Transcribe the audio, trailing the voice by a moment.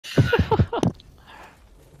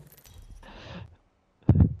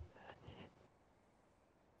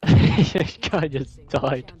Guy just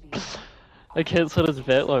died. I cancelled his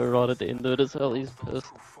bet like right at the end of it as well, he's pissed.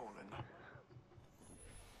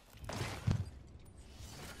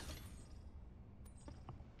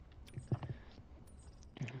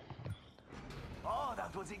 Oh,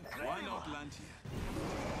 that was incredible. Why not land here?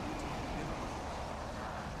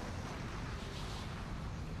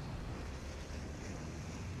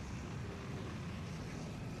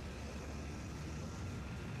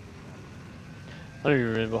 I don't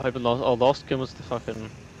even remember what happened last. Oh, last game was the fucking.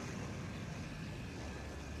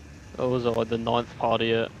 What was it, like the 9th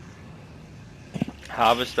party at?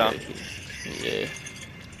 Harvester. Yeah.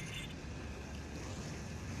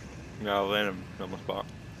 No, I landed on my spot.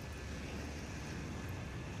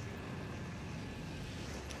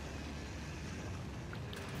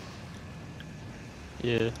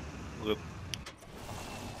 Yeah. Look.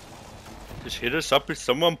 Just hit us up if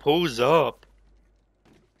someone pulls up.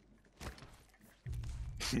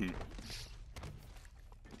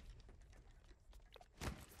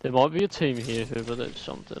 There might be a team here who, but that's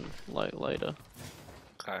something like later.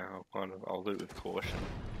 Okay, I'll do it with caution.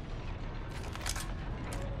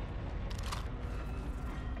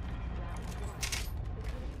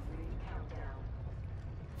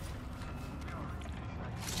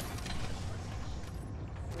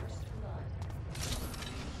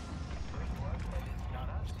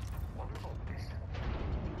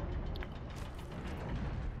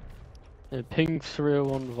 Yeah, ping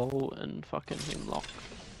 301 Volt and fucking Hemlock.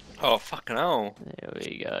 Oh, fucking hell. There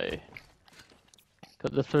we go.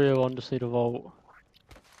 Got the 301, just need a Volt.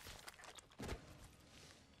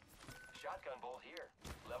 Shotgun bolt here.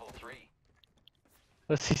 Level 3.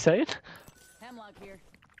 What's he saying? Hemlock here.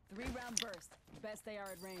 3-round burst. Best they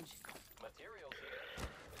are at range. Materials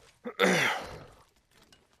here.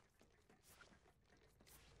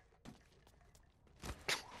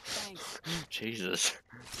 Thanks. Jesus.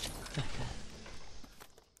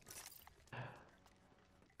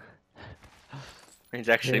 He's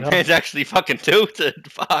actually fucking tilted.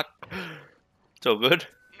 Fuck. It's all good.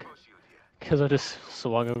 Because I just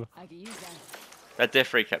swung him. I can use that. That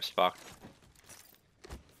death recap's fucked.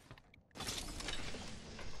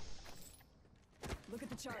 Look at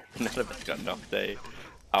the chart. None of us got knocked, eh?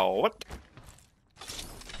 Oh, what?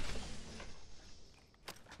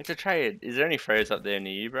 It's a trade. Is there any frays up there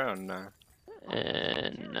near you, bro? No.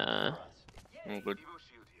 And All good.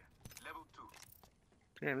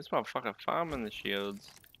 Damn, this motherfucker farming the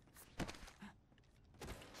shields.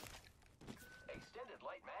 Extended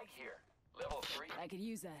light mag here. Level 3. I could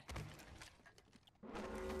use that.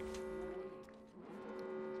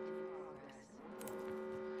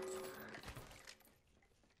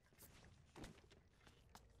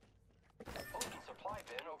 Open supply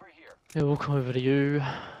bin over here. yeah, we'll come over to you.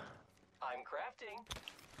 I'm crafting.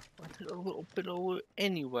 I did a little bit of loot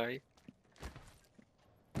anyway.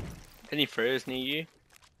 Any frays near you?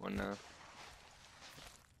 Or no?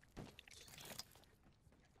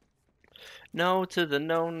 No to the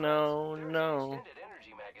no, no, There's an no. extended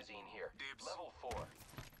energy magazine here. Level 4.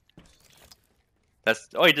 That's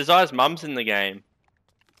oh, he desires mums in the game.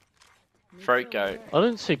 Throat goat. I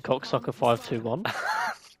don't see Cocksucker 521.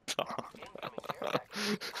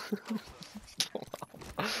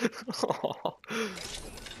 I'm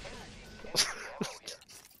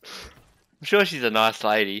sure she's a nice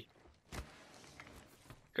lady.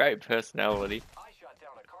 Great personality. I shot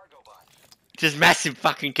down a cargo bot. Just massive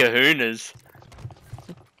fucking kahunas.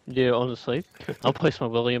 Yeah, honestly. I'll place my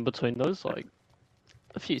Willie in between those, like,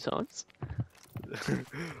 a few times.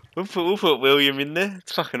 We'll put William in there.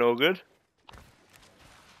 It's fucking all good.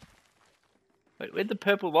 Wait, where'd the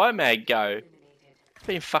purple light mag go? It's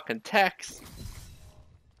been fucking taxed.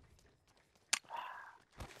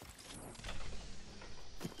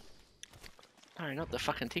 No, not the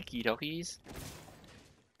fucking tiki talkies.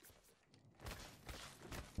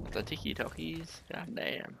 The tiki talkies. God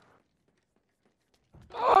damn.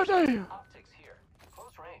 Oh, damn! Optics here.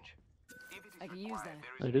 Close range. I can use that.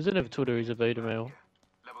 It isn't have Twitter, he's a beta male.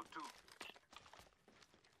 Level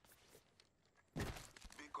 2.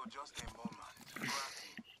 Biko just a moment.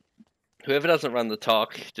 Whoever doesn't run the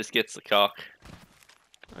talk just gets the cock.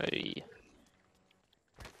 Hey.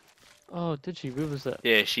 Oh, did she? Where was that?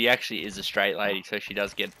 Yeah, she actually is a straight lady, so she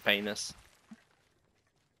does get penis.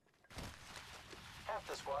 Half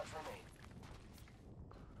the squads remain.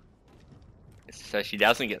 So she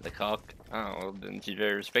doesn't get the cock. Oh, well, then she's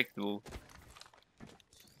very respectable.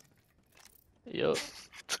 Yup.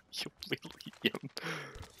 William.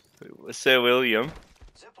 Sir William.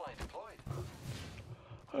 Zipline deployed.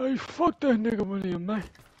 Hey, fuck that nigga William, mate.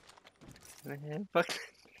 Man, fuck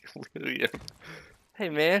William. Hey,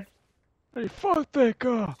 man. Hey, fuck that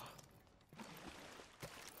guy.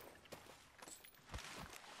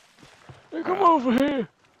 Hey, come over here.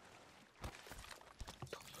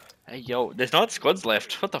 Hey, yo, there's not squads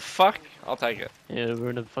left. What the fuck? I'll take it. Yeah, we're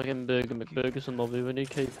in a fucking Burger McBurgers and lobby. We need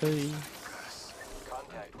KP.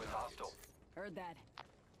 Contact with hostile. Heard that.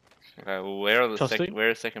 Okay, well, we're on the Trusty? second.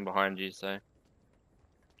 We're a second behind you, so.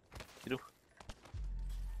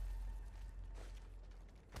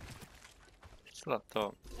 Still up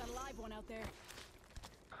top. Got a live one out there.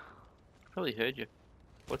 Probably heard you.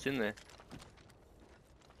 What's in there?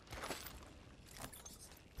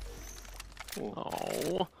 Ooh.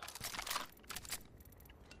 Oh.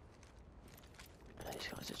 These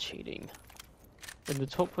guys are cheating. In the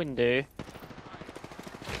top window.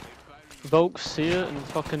 Volk, Seer, and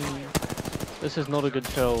fucking. This is not a good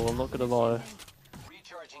tell, I'm not gonna lie.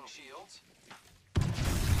 Recharging shields.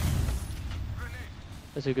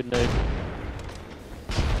 That's a good name.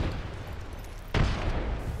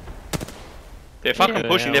 They're fucking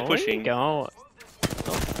pushing. They're Where you pushing. go?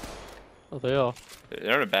 Oh, they are.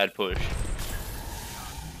 They're on a bad push.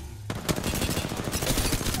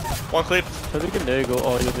 One clip So they can there go.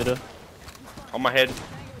 Oh, you're better. on my head.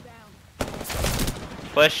 Tango down.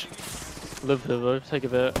 Flash. Live here though, take a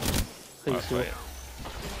bit. Please Oh, do. wait.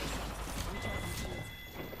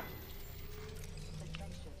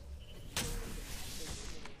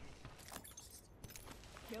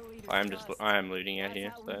 Kill leader I am to just. us. I am looting out That's here.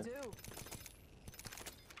 how we So. do.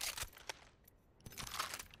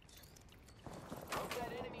 Broke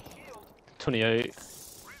that enemy shield. 28.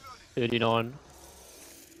 39.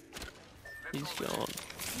 He's gone. Healing.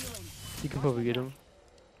 You can probably get him.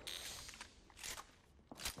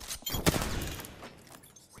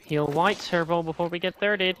 Heal white turbo before we get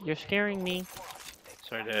thirded. You're scaring me.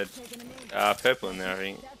 Sorry, Dad. Taking a knee. Purple in there, I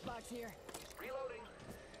think. Death box here. Reloading.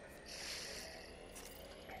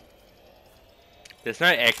 There's no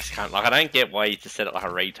X cunt. Like, I don't get why you just said it like a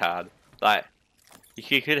retard. Like,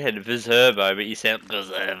 you could have had Vizurbo, but you said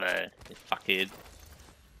Vizurbo. You fuckhead.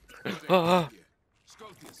 Oh, Scout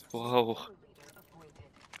this. whoa.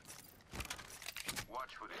 Watch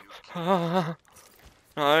for the use.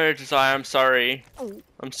 No, Josiah, I'm sorry.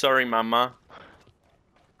 I'm sorry, Mama.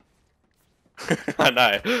 I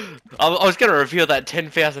know. I was gonna reveal that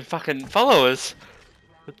 10,000 fucking followers.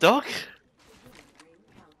 The dog?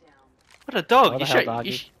 What a dog! Why You the hell, show,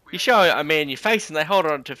 doggy? you show a man your face and they hold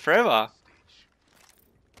on to forever.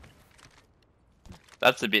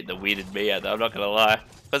 That's the bit that weirded me out, though, I'm not gonna lie.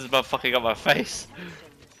 That's about fucking up my face.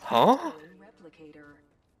 Huh?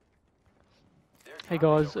 Hey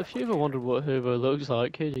guys, if you ever wondered what Herbo looks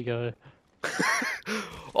like, here you go.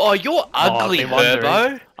 Oh, you're ugly, I've been wondering.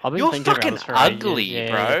 Herbo. I've been You're thinking about fucking this for ages. ugly,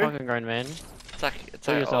 Yeah, bro. you're a fucking grown man. It's Kill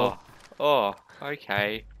like yourself. oh,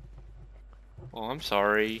 okay. Oh, I'm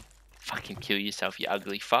sorry. Fucking kill yourself, you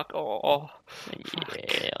ugly fuck. Oh,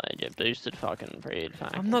 Yeah, like you boosted fucking breed.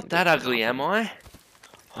 I'm not that ugly, am I?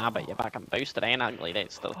 Ah, but you're fucking boosted and ugly.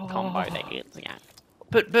 That's the combo that gets ya.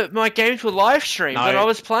 But my games were live streamed No. when I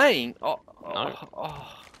was playing. Oh, No.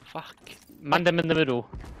 oh, fuck. Man them in the middle.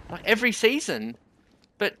 Like every season.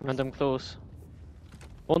 Man them close.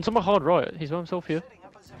 One's on my hard right. He's by himself here. Setting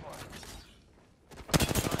up a zipline.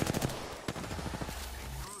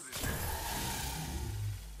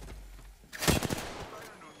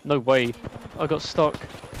 No way. I got stuck.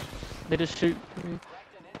 They just shoot me.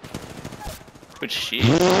 Good shit.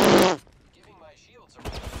 Giving my shields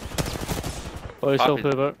a By yourself,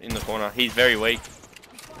 Fuck, Herbo. in the corner. He's very weak.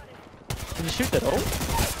 Did you shoot that all?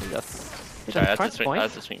 Yes. Sorry, that's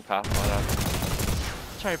a swing path. My bad.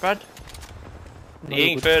 Sorry, bud. You're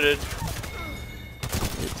getting furthered.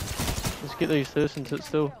 Let's get these first and sit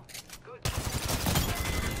still.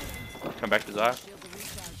 Come back to Zaya. Shield to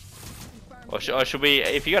recharge. Or should we,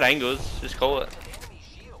 if you got angles, just call it. enemy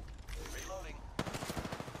shield. Reloading.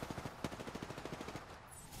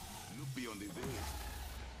 Look beyond the veil.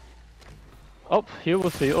 Up here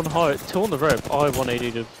with me on height, 2 on the rep. I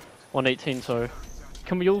 180 to 118, so.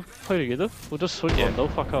 Can we all play together? We'll just swing Yeah. one, they'll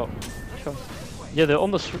fuck up. Sure. Yeah, they're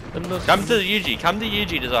on the. In the Come to Yuji. Come to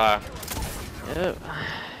Yuji, Desire. Yeah.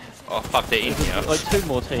 Oh, fuck, they're in here. There's like 2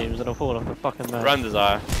 more teams and I thought I'm a fucking man. Run,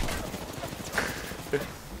 Desire.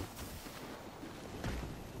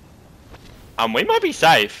 We might be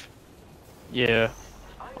safe. Yeah.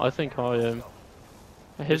 I think I am.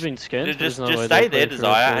 It has been scanned. but Just there's no way stay they'll there, play for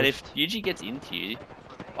Desire, us and if first. Yuji gets into you...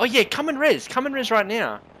 Oh yeah, come and res right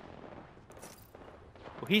now.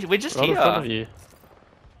 Well, we're just Right in front of here. you.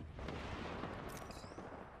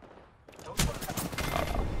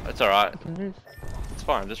 It's alright, Can you it's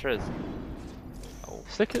fine, just res.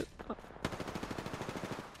 stick it?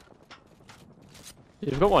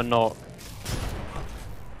 You've got one knock.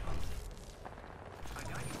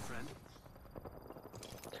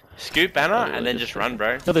 scoop banner Oh, and then just run,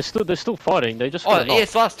 bro. No, they're still fighting. They just. Oh, got yeah, knocked.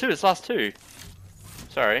 it's last two. It's last two.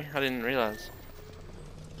 Sorry, I didn't realize.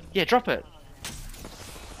 Yeah, drop it.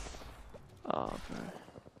 Oh, bro.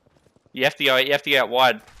 You have to go. You have to go out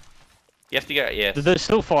wide. You have to go. Yeah. They're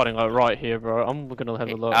still fighting like right here, bro. I'm gonna have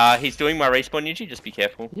a look. He's doing my respawn, Yuji. Just be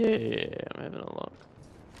careful. Yeah, I'm having a look.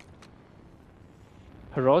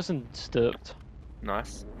 Horizon stepped.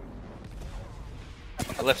 Nice.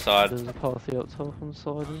 Left side. There's a pathway up top on the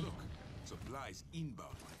side. Supplies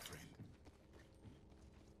inbound, my friend.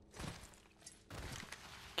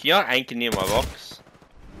 Can you not anchor near my box?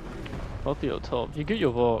 Pathway up top. You get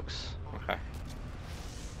your box. Okay.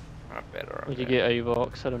 Alright, better. Or you Okay. get a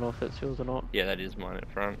box. I don't know if it's yours or not. Yeah, that is mine in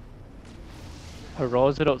front.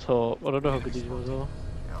 Horizon up top. I don't know how good these yours are.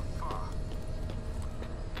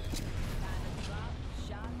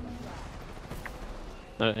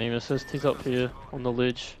 No aim assist. He's up here on the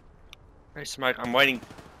ledge. Hey, smoke. I'm waiting.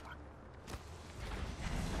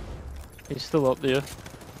 He's still up there.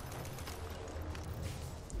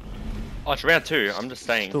 Oh, it's round two. I'm just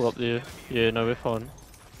staying. Still up there. Yeah, no, we're fine.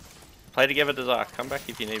 Play together, Desire. Come back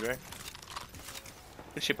if you need, bro.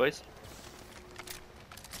 Good shit, boys.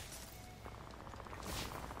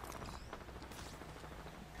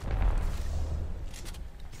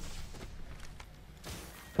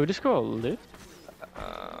 Can we just go left?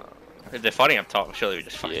 If they're fighting up top, surely we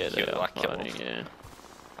just fucking Yeah, they kill, are like, kill fighting, them. yeah.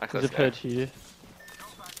 Like, There's let's a go. pad here.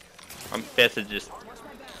 I'm better just.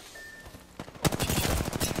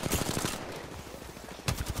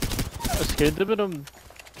 I scared them, but I'm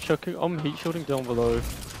chucking. I'm heat shielding down below.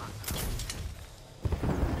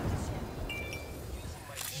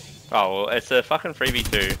 Oh, well, it's a fucking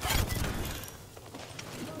 3v2.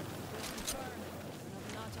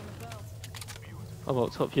 I'm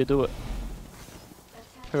up top here, do it.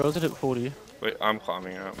 Horizon at 40. Wait, I'm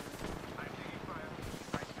climbing up.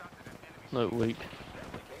 No, weak.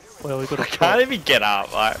 Well, we got a I can't even get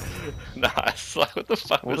up, like, nice, like, what the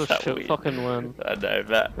fuck What was a that shit weird? fucking win. I know,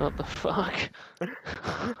 but... What the fuck?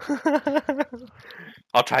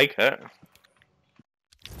 I'll take it.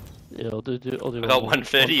 Yeah, I'll do I got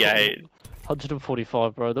 138.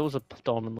 145, bro. That was a diamond